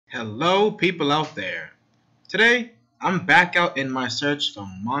Hello, people out there. Today, I'm back out in my search for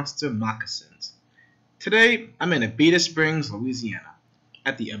monster moccasins. Today, I'm in Abita Springs, Louisiana,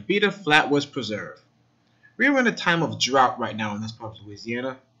 at the Abita Flatwoods Preserve. We're in a time of drought right now in this part of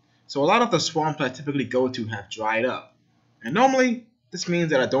Louisiana, so a lot of the swamps I typically go to have dried up. And normally, this means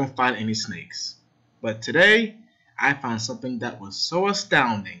that I don't find any snakes. But today, I found something that was so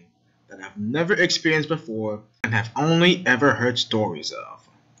astounding that I've never experienced before and have only ever heard stories of.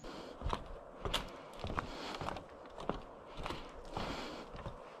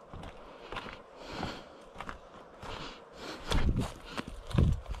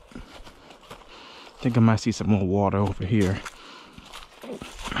 I think I might see some more water over here.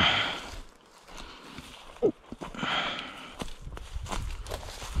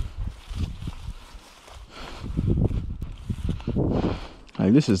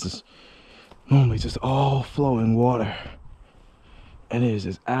 Like this is normally just all flowing water, and it is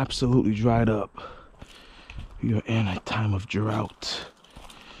just absolutely dried up. We are in a time of drought.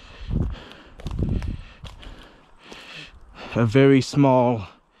 A very small,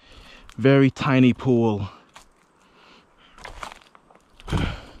 very tiny pool.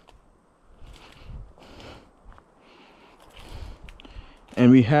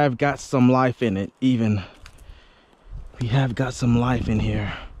 And we have got some life in it, even. We have got some life in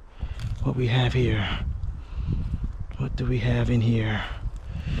here. What we have here? What do we have in here?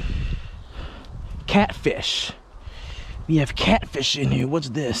 Catfish. We have catfish in here. What's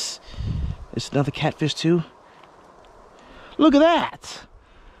this? It's another catfish too? Look at that!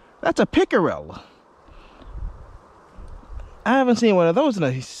 That's a pickerel. I haven't seen one of those in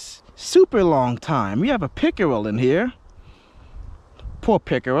a super long time. We have a pickerel in here. Poor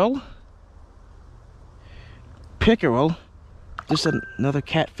pickerel. Pickerel. Just another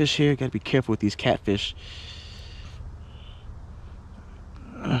catfish here. Gotta be careful with these catfish.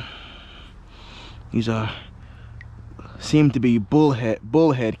 These seem to be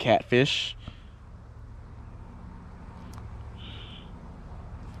bullhead catfish.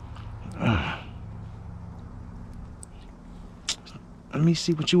 Let me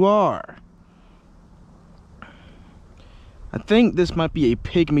see what you are. I think this might be a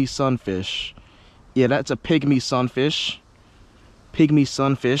pygmy sunfish. Yeah, that's a pygmy sunfish. Pygmy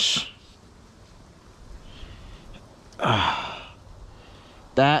sunfish.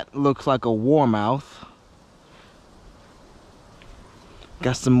 That looks like a warmouth.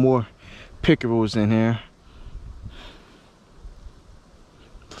 Got some more pickerels in here.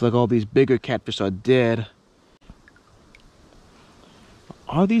 Looks like all these bigger catfish are dead.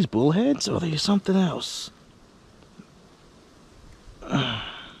 Are these bullheads or are they something else?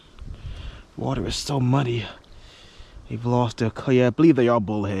 Water is so muddy. They've lost their color. Yeah, I believe they are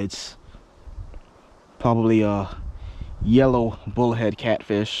bullheads. Probably a yellow bullhead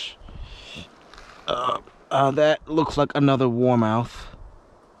catfish. That looks like another warmouth.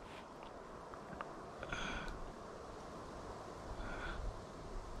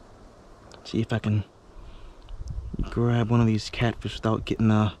 See if I can grab one of these catfish without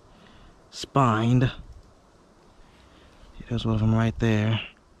getting spined. There's one of them right there.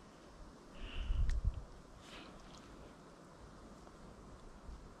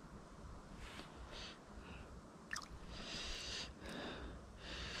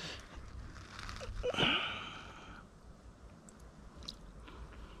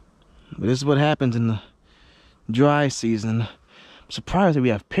 But this is what happens in the dry season. I'm surprised that we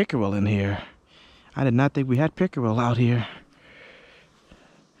have pickerel in here. I did not think we had pickerel out here.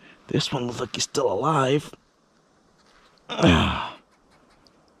 This one looks like he's still alive.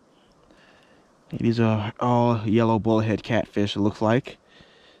 These are all yellow bullhead catfish, it looks like.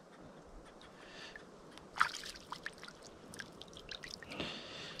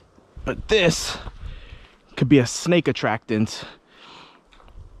 But this could be a snake attractant.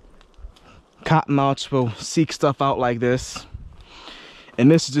 Cottonmouths will seek stuff out like this. And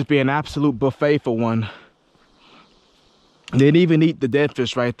this would just be an absolute buffet for one. They'd even eat the dead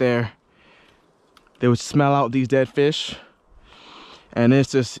fish right there. They would smell out these dead fish. And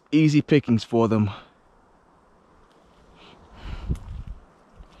it's just easy pickings for them.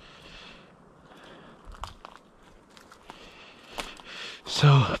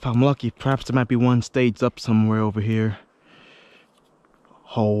 So, if I'm lucky, perhaps there might be one staged up somewhere over here.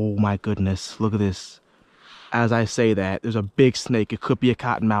 Oh my goodness, look at this. As I say that, there's a big snake. It could be a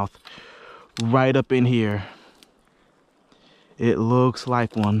cottonmouth right up in here. It looks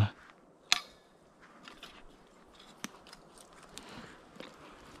like one.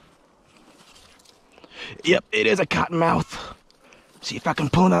 Yep, it is a cottonmouth. See if I can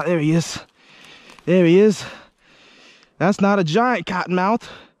pull him out. There he is. There he is. That's not a giant cottonmouth.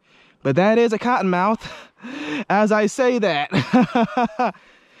 But that is a cottonmouth. As I say that,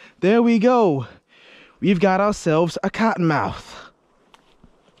 there we go. We've got ourselves a cottonmouth.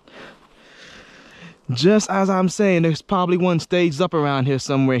 Just as I'm saying, there's probably one staged up around here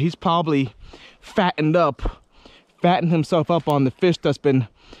somewhere. He's probably fattened himself up on the fish that's been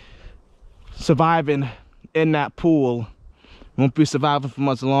surviving in that pool. Won't be surviving for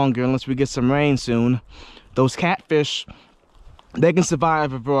much longer unless we get some rain soon. Those catfish, they can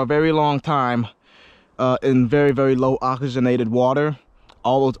survive for a very long time in very, very low oxygenated water.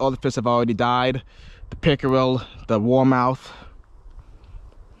 All those other fish have already died. The pickerel, the warmouth.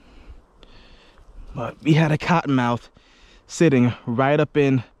 But we had a cottonmouth sitting right up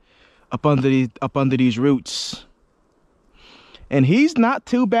under these roots. And he's not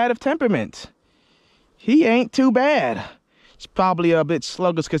too bad of temperament. He ain't too bad. He's probably a bit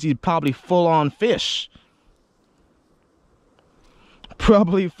sluggish because he's probably full on fish.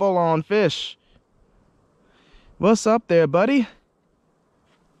 Probably full on fish. What's up there, buddy?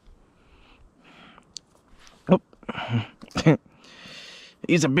 Oh.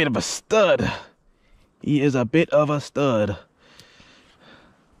 He's a bit of a stud. He is a bit of a stud.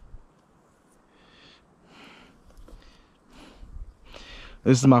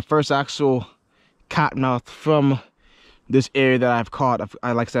 This is my first actual cottonmouth from this area that I've caught.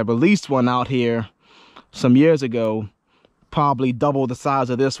 Like I said, I released one out here some years ago, probably double the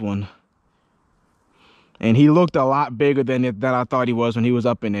size of this one. And he looked a lot bigger than I thought he was when he was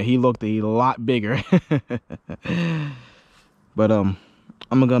up in there. He looked a lot bigger. But I'm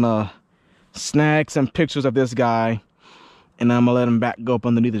gonna snag some pictures of this guy, and I'm gonna let him go up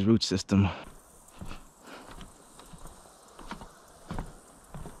underneath his root system.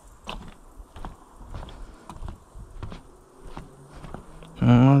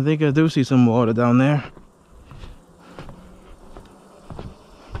 I think I do see some water down there.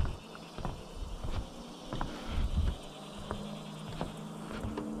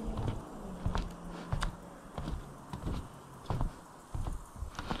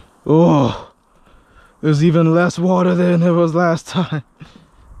 Oh, there's even less water there than there was last time.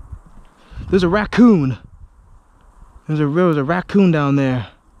 There's a raccoon. There was a raccoon down there.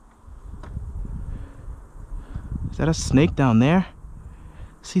 Is that a snake down there?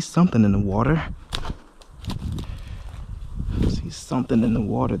 I see something in the water. I see something in the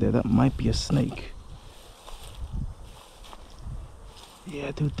water there. That might be a snake. Yeah,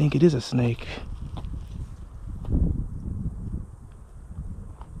 I do think it is a snake.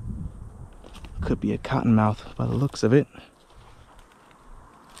 Could be a cottonmouth by the looks of it.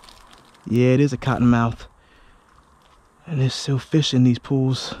 Yeah, it is a cottonmouth. And there's still fish in these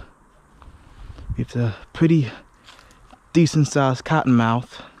pools. It's a pretty decent sized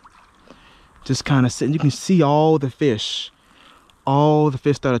cottonmouth. Just kind of sitting. You can see all the fish. All the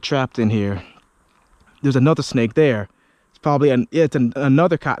fish that are trapped in here. There's another snake there. It's probably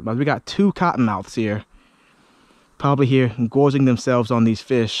another cottonmouth. We got two cottonmouths here. Probably here gorging themselves on these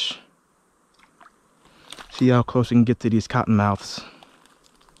fish. See how close we can get to these cottonmouths.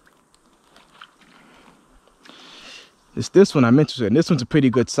 It's this one I'm interested in. This one's a pretty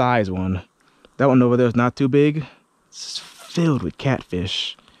good size one. That one over there is not too big. It's filled with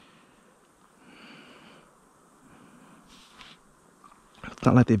catfish. It's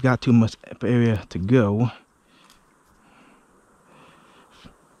not like they've got too much area to go.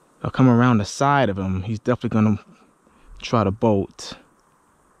 I'll come around the side of him. He's definitely gonna try to bolt.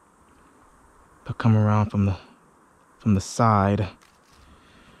 I'll come around from the side.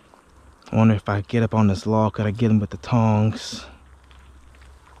 I wonder if I get up on this log, could I get him with the tongs?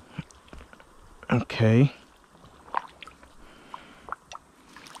 Okay.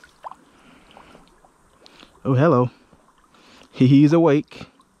 Oh, hello. He's awake.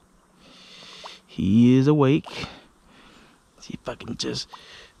 He is awake. See if I can just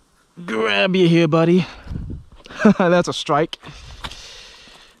grab you here, buddy. That's a strike.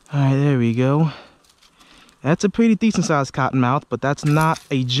 All right, there we go. That's a pretty decent sized cottonmouth, but that's not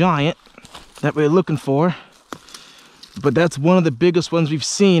a giant that we're looking for. But that's one of the biggest ones we've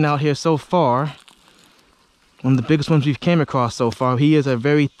seen out here so far. One of the biggest ones we've came across so far. He is a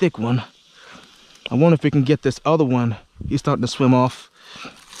very thick one. I wonder if we can get this other one. He's starting to swim off.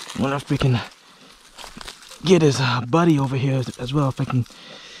 I wonder if we can get his buddy over here as well. If I can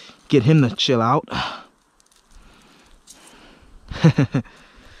get him to chill out.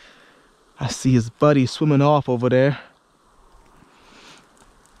 I see his buddy swimming off over there.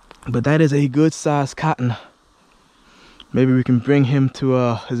 But that is a good sized cotton. Maybe we can bring him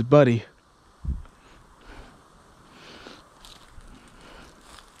to his buddy.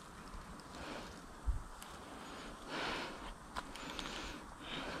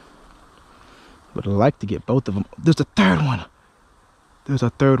 Would like to get both of them. There's a third one. There's a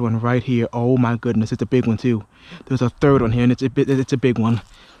third one right here. Oh my goodness, it's a big one too. There's a third one here, and it's a big one.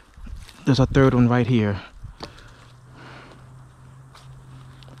 There's a third one right here.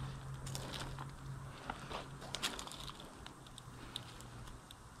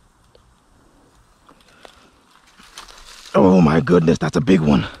 Oh my goodness, that's a big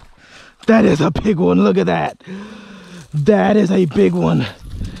one. That is a big one. Look at that. That is a big one.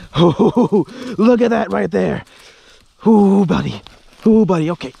 Oh, look at that right there. Oh, buddy. Oh, buddy.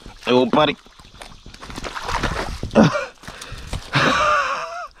 Okay. Oh, buddy.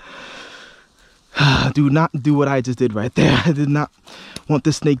 Do not do what I just did right there. I did not want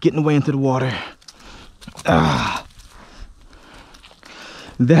this snake getting way into the water.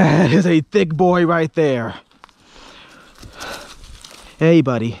 That is a thick boy right there. Hey,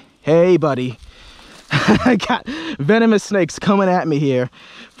 buddy. Hey, buddy. I got venomous snakes coming at me here.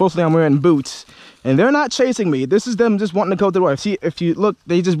 Fortunately, I'm wearing boots. And they're not chasing me. This is them just wanting to go to the water. See, if you look,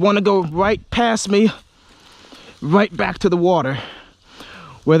 they just want to go right past me. Right back to the water.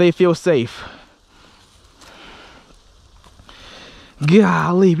 Where they feel safe.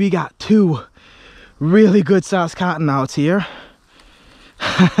 Golly, we got two really good sized cottonmouths here.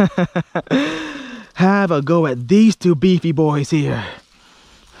 Have a go at these two beefy boys here.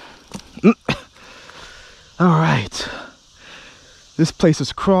 All right. This place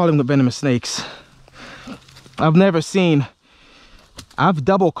is crawling with venomous snakes. I've double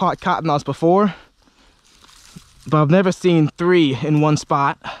caught cottonmouths before, but I've never seen 3 in one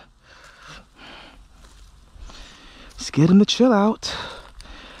spot. Let's get them to chill out.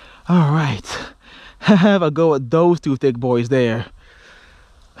 All right. Have a go at those two thick boys there.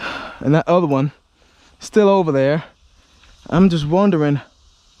 And that other one, still over there. I'm just wondering,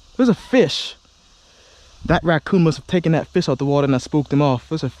 there's a fish. That raccoon must have taken that fish out the water and I spooked him off.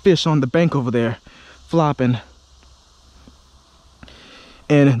 There's a fish on the bank over there, flopping.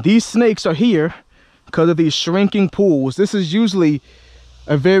 And these snakes are here because of these shrinking pools. This is usually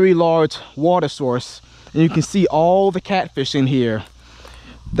a very large water source. And you can see all the catfish in here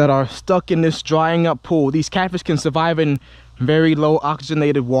that are stuck in this drying up pool. These catfish can survive in very low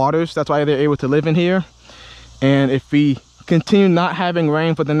oxygenated waters. That's why they're able to live in here. And if we continue not having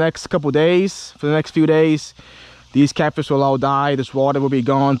rain for the next couple days, for the next few days, these catfish will all die. This water will be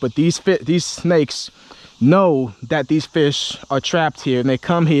gone. But these snakes know that these fish are trapped here, and they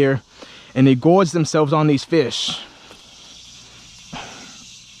come here and they gorge themselves on these fish.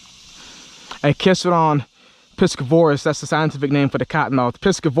 Acheseron piscivorus, that's the scientific name for the cottonmouth.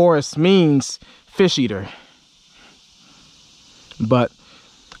 Piscivorus means fish eater. But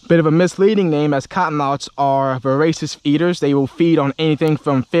a bit of a misleading name, as cottonmouths are voracious eaters. They will feed on anything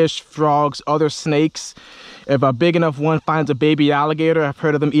from fish, frogs, other snakes. If a big enough one finds a baby alligator, I've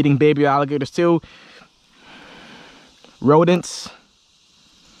heard of them eating baby alligators too. Rodents.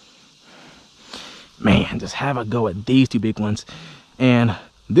 Man, just have a go at these two big ones. And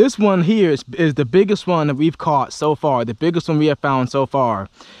this one here is the biggest one that we've caught so far. The biggest one we have found so far.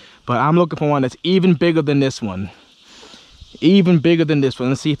 But I'm looking for one that's even bigger than this one. Even bigger than this one.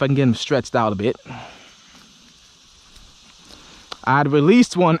 Let's see if I can get him stretched out a bit. I'd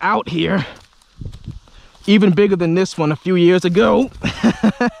released one out here, even bigger than this one a few years ago.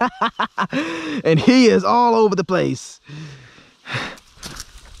 And he is all over the place.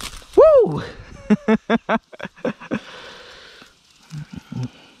 Woo!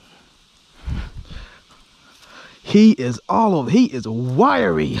 He is all over. He is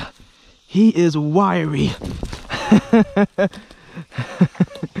wiry. He is wiry.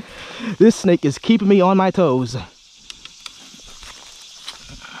 This snake is keeping me on my toes.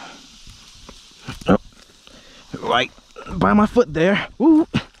 Oh, right by my foot there. Woo.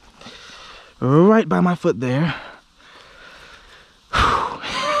 Right by my foot there.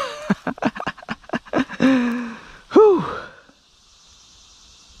 Whew.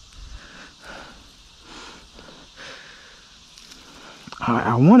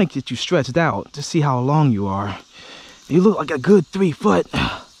 I want to get you stretched out to see how long you are. You look like a good 3 foot.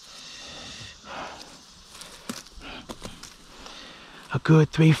 A good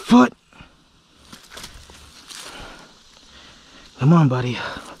 3 foot. Come on, buddy.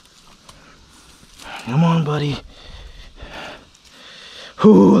 Come on, buddy.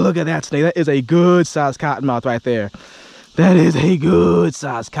 Ooh, look at that snake. That is a good sized cottonmouth right there. That is a good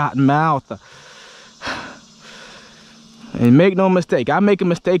sized cottonmouth. And make no mistake, I make a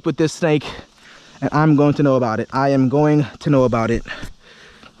mistake with this snake, and I'm going to know about it. I am going to know about it.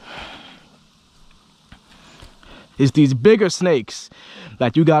 It's these bigger snakes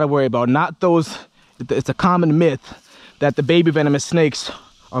that you gotta worry about, not those. It's a common myth that the baby venomous snakes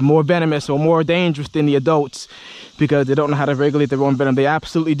are more venomous or more dangerous than the adults because they don't know how to regulate their own venom. They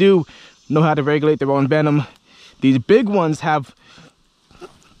absolutely do know how to regulate their own venom. These big ones have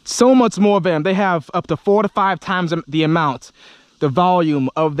so much more venom. They have up to 4 to 5 times the amount, the volume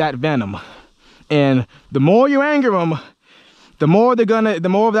of that venom. And the more you anger them, the more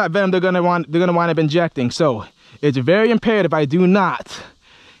of that venom they're gonna wind up injecting. So it's very imperative I do not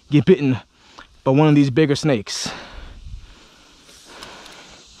get bitten by one of these bigger snakes.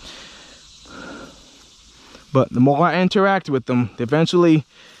 But the more I interact with them, eventually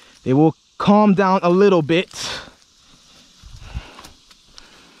they will calm down a little bit.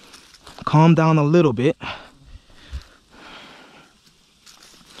 Calm down a little bit.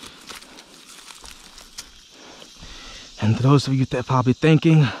 And to those of you that are probably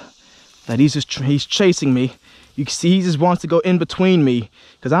thinking that he's chasing me, you can see he just wants to go in between me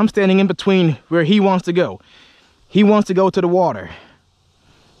because I'm standing in between where he wants to go. He wants to go to the water.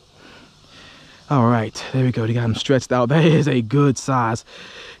 All right, there we go. They got him stretched out. That is a good size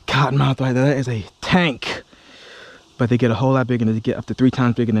cottonmouth right there. That is a tank. But they get a whole lot bigger. They get up to 3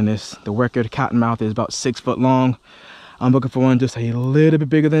 times bigger than this. The record cottonmouth is about 6 foot long. I'm looking for one just a little bit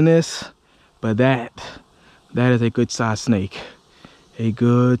bigger than this. But that is a good size snake. A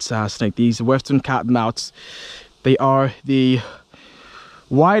good size snake. These western cottonmouths, they are the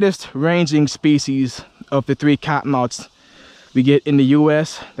widest ranging species of the 3 cottonmouths we get in the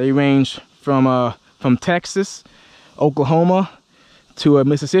US. They range from Texas, Oklahoma to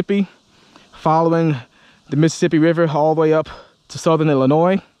Mississippi, following the Mississippi River all the way up to southern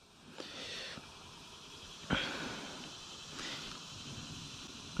Illinois.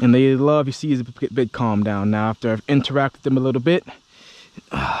 And they love, you see, he's a bit calmed down now after I've interacted with them a little bit.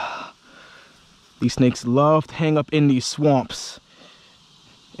 These snakes love to hang up in these swamps,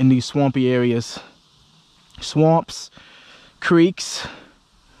 in these swampy areas. Swamps, creeks.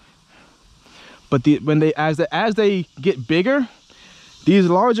 But as they get bigger, these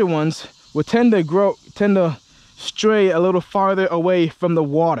larger ones will tend to stray a little farther away from the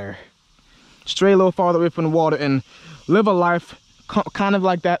water. Stray a little farther away from the water and live a life kind of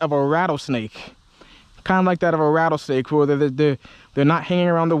like that of a rattlesnake. Kind of like that of a rattlesnake, where they're not hanging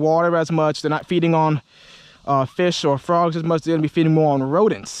around the water as much. They're not feeding on fish or frogs as much. They're gonna be feeding more on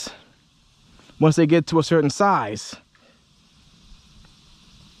rodents once they get to a certain size.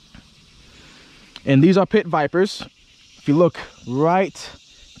 And these are pit vipers. If you look right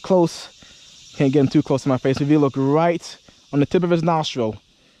close, can't get them too close to my face. If you look right on the tip of his nostril,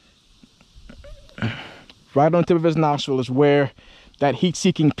 right on the tip of his nostril is where that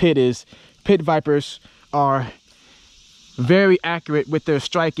heat-seeking pit is. Pit vipers are very accurate with their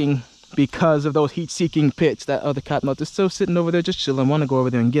striking because of those heat-seeking pits. That other cottonmouth is still sitting over there just chilling. I want to go over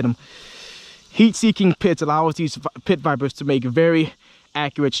there and get him. Heat-seeking pits allows these pit vipers to make very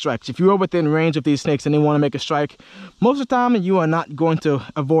accurate strikes. If you are within range of these snakes and they want to make a strike, most of the time you are not going to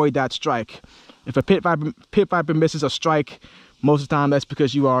avoid that strike. If a pit viper misses a strike, most of the time that's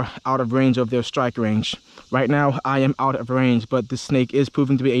because you are out of range of their strike range. Right now I am out of range, but this snake is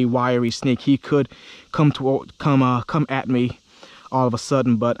proving to be a wiry snake. He could come at me all of a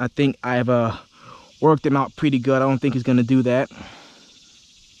sudden, but I think I've worked him out pretty good. I don't think he's going to do that.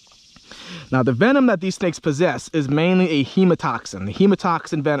 Now, the venom that these snakes possess is mainly a hemotoxin. The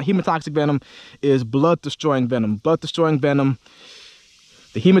hemotoxic venom is blood-destroying venom. Blood-destroying venom.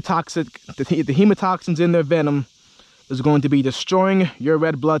 The hemotoxins in their venom is going to be destroying your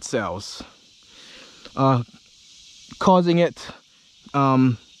red blood cells, causing it,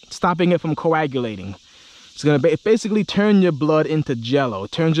 stopping it from coagulating. It's going to basically turn your blood into jello.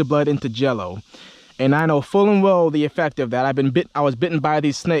 Turns your blood into jello. And I know full and well the effect of that. I was bitten by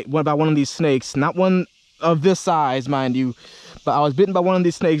one of these snakes, not one of this size, mind you, but I was bitten by one of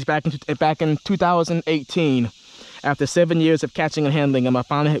these snakes back in 2018. After 7 years of catching and handling them, I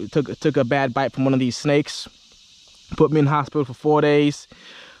finally took a bad bite from one of these snakes. Put me in the hospital for 4 days,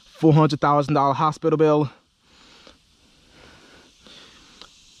 $400,000 hospital bill.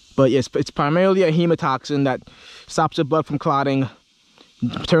 But yes, it's primarily a hemotoxin that stops your blood from clotting,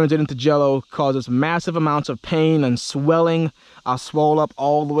 turns it into jello, causes massive amounts of pain and swelling. I swole up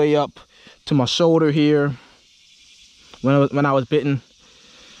all the way up to my shoulder here when I was bitten.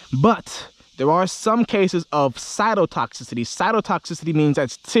 But there are some cases of cytotoxicity. Cytotoxicity means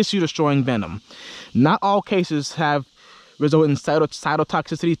that's tissue-destroying venom. Not all cases have resulted in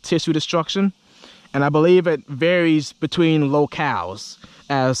cytotoxicity, tissue destruction, and I believe it varies between locales,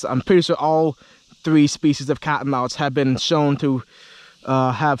 as I'm pretty sure all 3 species of cottonmouths have been shown to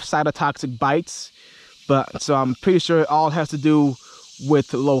have cytotoxic bites, but so I'm pretty sure it all has to do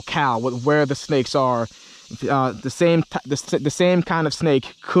with locale, with where the snakes are the same kind of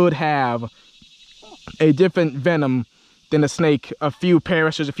snake could have a different venom than a snake a few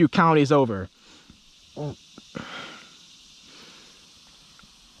parishes, a few counties over.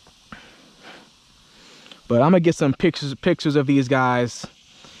 But I'm gonna get some pictures of these guys,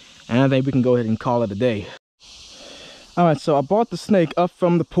 and I think we can go ahead and call it a day. All right, so I brought the snake up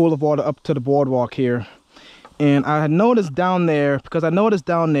from the pool of water up to the boardwalk here, and I had noticed down there,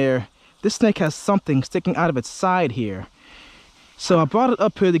 this snake has something sticking out of its side here. So I brought it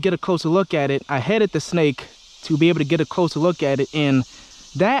up here to get a closer look at it. I headed the snake to be able to get a closer look at it, and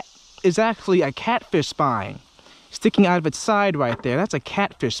that is actually a catfish spine sticking out of its side right there. That's a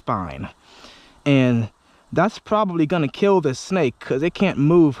catfish spine, and that's probably gonna kill this snake because it can't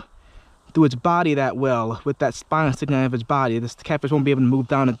move through its body that well with that spine sticking out of its body. This catfish won't be able to move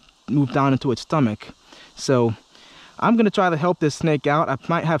down into its stomach. So I'm gonna try to help this snake out. I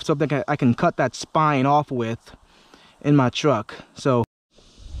might have something I can cut that spine off with in my truck. So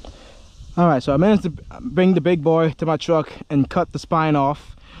all right, so I managed to bring the big boy to my truck and cut the spine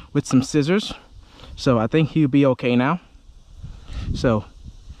off with some scissors. So I think he'll be okay now. So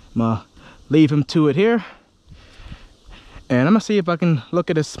I'm gonna leave him to it here. And I'm gonna see if I can look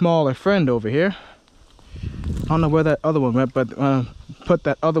at his smaller friend over here. I don't know where that other one went, but when I put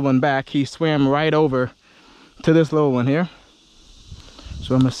that other one back, he swam right over to this little one here.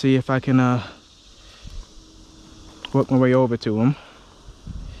 So I'm gonna see if I can work my way over to him.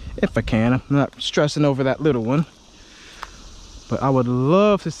 If I can. I'm not stressing over that little one. But I would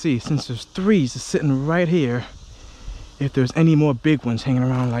love to see, since there's three just sitting right here, if there's any more big ones hanging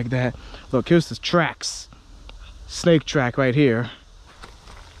around like that. Look, here's the tracks. Snake track right here.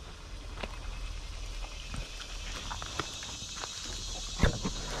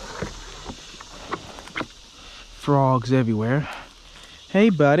 Frogs everywhere. Hey,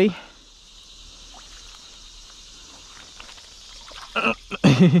 buddy.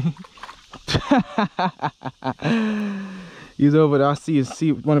 He's over there. I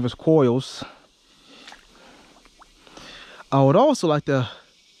see one of his coils. I would also like to...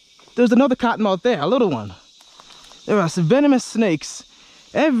 There's another cottonmouth there, a little one. There are some venomous snakes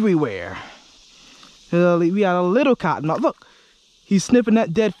everywhere. We got a little cottonmouth. Look, he's sniffing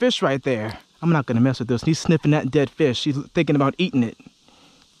that dead fish right there. I'm not gonna mess with this. He's sniffing that dead fish. He's thinking about eating it.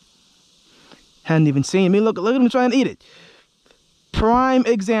 Hadn't even seen me. Look at him trying to eat it. Prime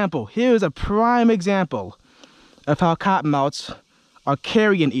example. Here's a prime example of how cottonmouths are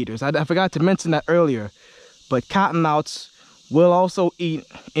carrion eaters. I forgot to mention that earlier, but cottonmouths will also eat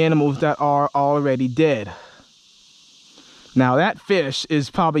animals that are already dead. Now that fish is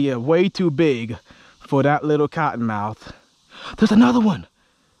probably way too big for that little cottonmouth. There's another one.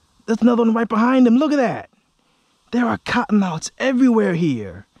 There's another one right behind him. Look at that. There are cottonmouths everywhere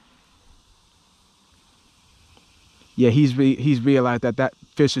here. Yeah, he's realized that that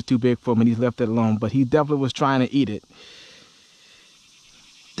fish is too big for him and he's left it alone, but he definitely was trying to eat it.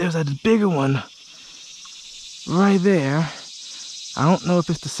 There's a bigger one right there. I don't know if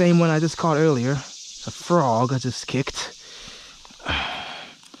it's the same one I just caught earlier. It's a frog I just kicked. I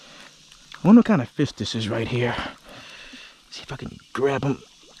wonder what kind of fish this is right here. See if I can grab him.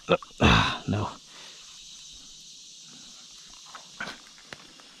 No.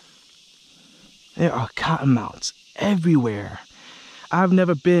 There are cottonmouths everywhere. I've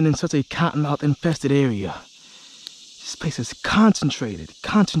never been in such a cottonmouth infested area. This place is concentrated.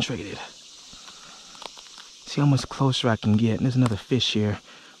 See how much closer I can get. And there's another fish here.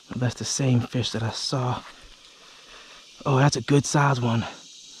 That's the same fish that I saw. Oh, that's a good size one.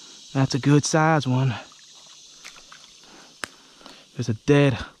 That's a good size one. There's a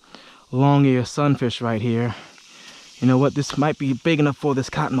dead long-eared sunfish right here. You know what? This might be big enough for this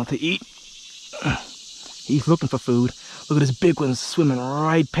cottonmouth to eat. He's looking for food. Look at this big one swimming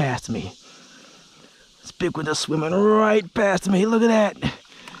right past me. This big one just swimming right past me. Look at that.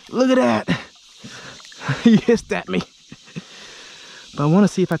 Look at that. He hissed at me. But I want to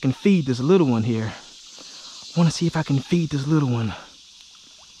see if I can feed this little one here. I want to see if I can feed this little one.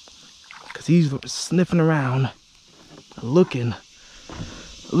 Because he's sniffing around, looking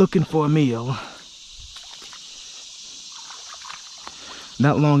for a meal.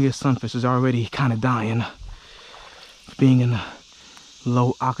 That long-eared sunfish is already kind of dying. Being in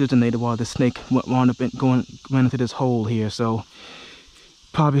low oxygenated while the snake wound up going into this hole here. So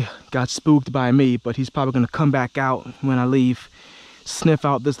probably got spooked by me, but he's probably going to come back out when I leave, sniff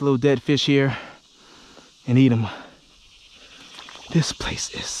out this little dead fish here, and eat him. This place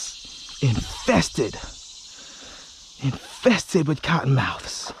is infested with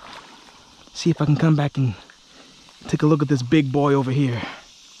cottonmouths. See if I can come back and take a look at this big boy over here.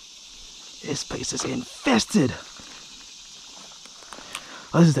 This place is infested.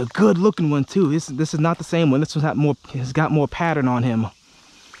 Oh, this is a good looking one too. This is not the same one. This one's has got more pattern on him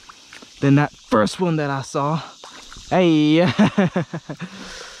than that first one that I saw. Hey.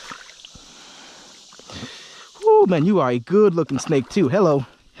 Oh man, you are a good looking snake too. Hello.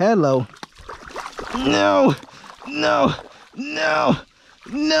 Hello. No. No. No.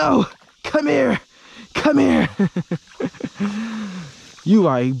 No. Come here. Come here. You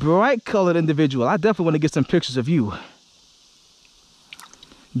are a bright colored individual. I definitely want to get some pictures of you.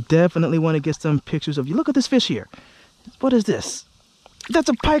 Definitely want to get some pictures of you. Look at this fish here. What is this? That's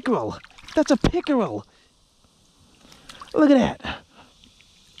a pickerel. That's a pickerel. Look at that.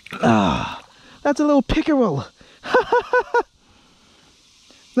 Ah, that's a little pickerel.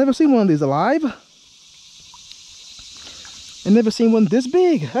 Never seen one of these alive. And never seen one this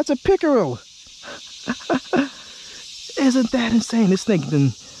big. That's a pickerel. Isn't that insane? This snake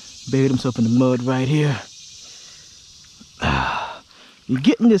then buried himself in the mud right here. You're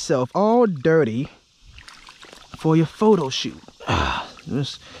getting yourself all dirty for your photo shoot.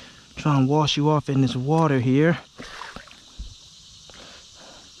 Just try and wash you off in this water here.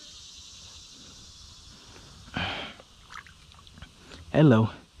 Hello.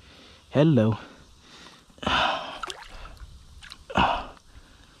 Hello.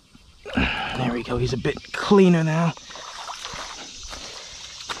 There we go. He's a bit cleaner now.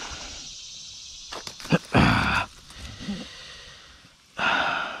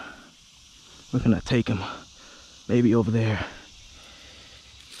 We're gonna take him maybe over there.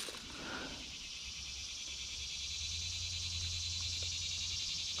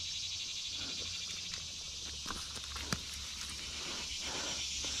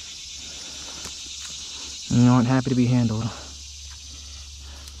 You aren't happy to be handled.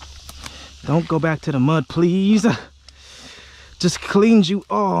 Don't go back to the mud, please. Just cleaned you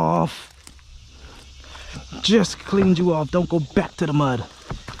off. Just cleaned you off. Don't go back to the mud.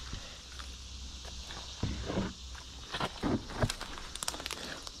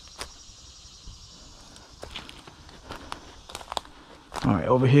 All right,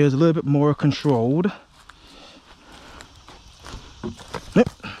 over here is a little bit more controlled. Yep.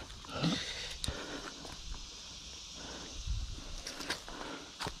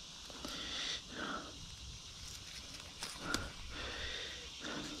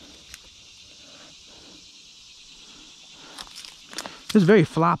 It's very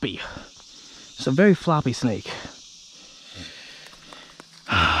floppy. It's a very floppy snake.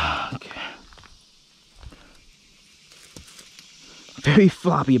 Okay. Very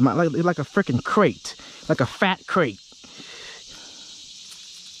floppy, like a freaking crate, like a fat crate.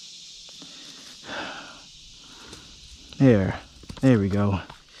 There we go.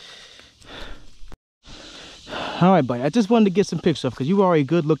 All right, buddy. I just wanted to get some pictures of because you are a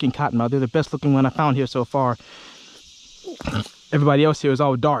good-looking cottonmouth. They're the best-looking one I found here so far. Everybody else here is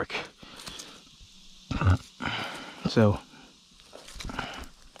all dark. So,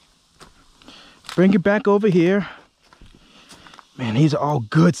 bring it back over here. Man, these are all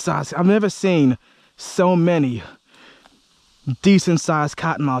good size. I've never seen so many decent sized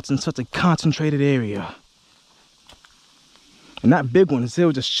cottonmouths in such a concentrated area. And that big one is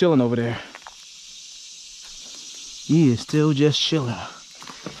still just chilling over there. He is still just chilling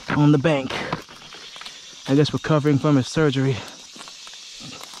on the bank. I guess recovering from his surgery.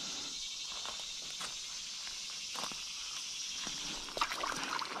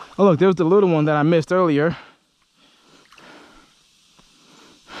 Oh look, there's the little one that I missed earlier.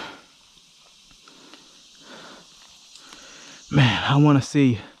 Man, I want to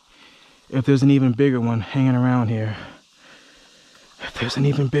see if there's an even bigger one hanging around here. If there's an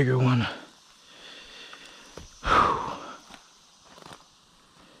even bigger one.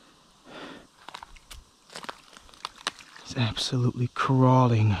 It's absolutely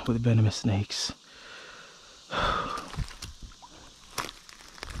crawling with venomous snakes.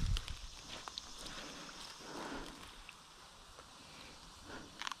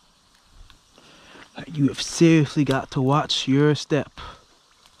 You have seriously got to watch your step.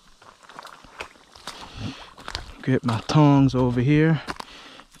 Get my tongs over here.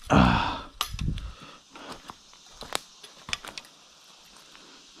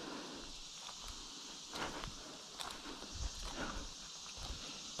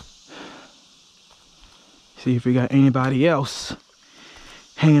 See if we got anybody else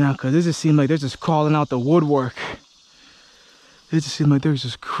hanging out, because this just seems like they're just crawling out the woodwork. It just seems like they're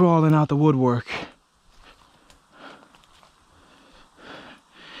just crawling out the woodwork.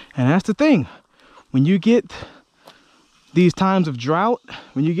 And that's the thing, when you get these times of drought,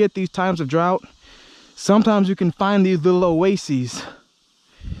 sometimes you can find these little oases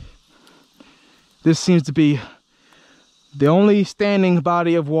This seems to be the only standing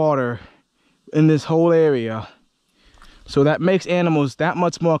body of water in this whole area. So that makes animals that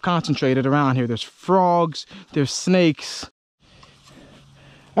much more concentrated around here. There's frogs, there's snakes.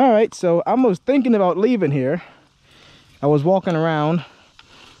 All right, so I was thinking about leaving here. I was walking around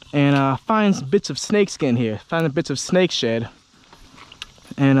and find bits of snake skin here, find bits of snake shed,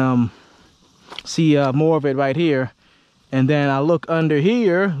 and see more of it right here. And then I look under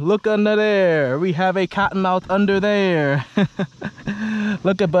here, look under there. We have a cottonmouth under there.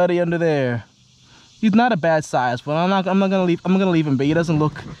 Look at buddy under there. He's not a bad size, but I'm not gonna leave him be. He doesn't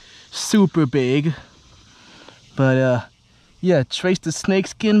look super big. But yeah, trace the snake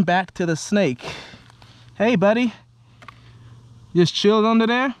skin back to the snake. Hey buddy, just chilled under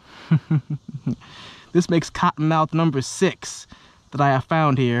there. This makes cottonmouth number 6 that I have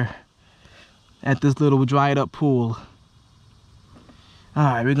found here at this little dried up pool. All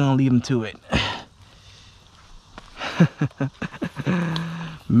right, we're gonna leave him to it.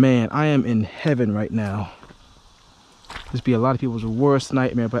 Man, I am in heaven right now. This be a lot of people's worst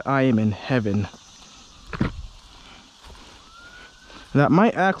nightmare, but I am in heaven. That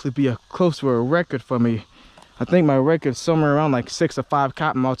might actually be close to a record for me. I think my record's somewhere around like 6 or 5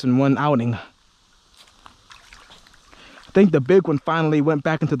 cottonmouths in one outing. I think the big one finally went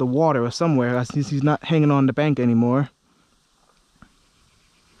back into the water or somewhere since he's not hanging on the bank anymore.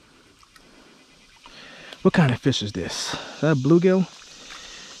 What kind of fish is this? Is that a bluegill?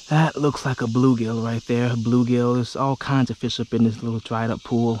 That looks like a bluegill right there. Bluegill. There's all kinds of fish up in this little dried up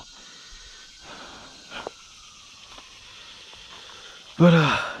pool.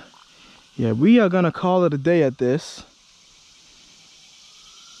 But yeah, we are gonna call it a day at this.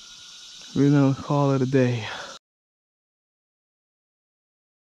 We're gonna call it a day.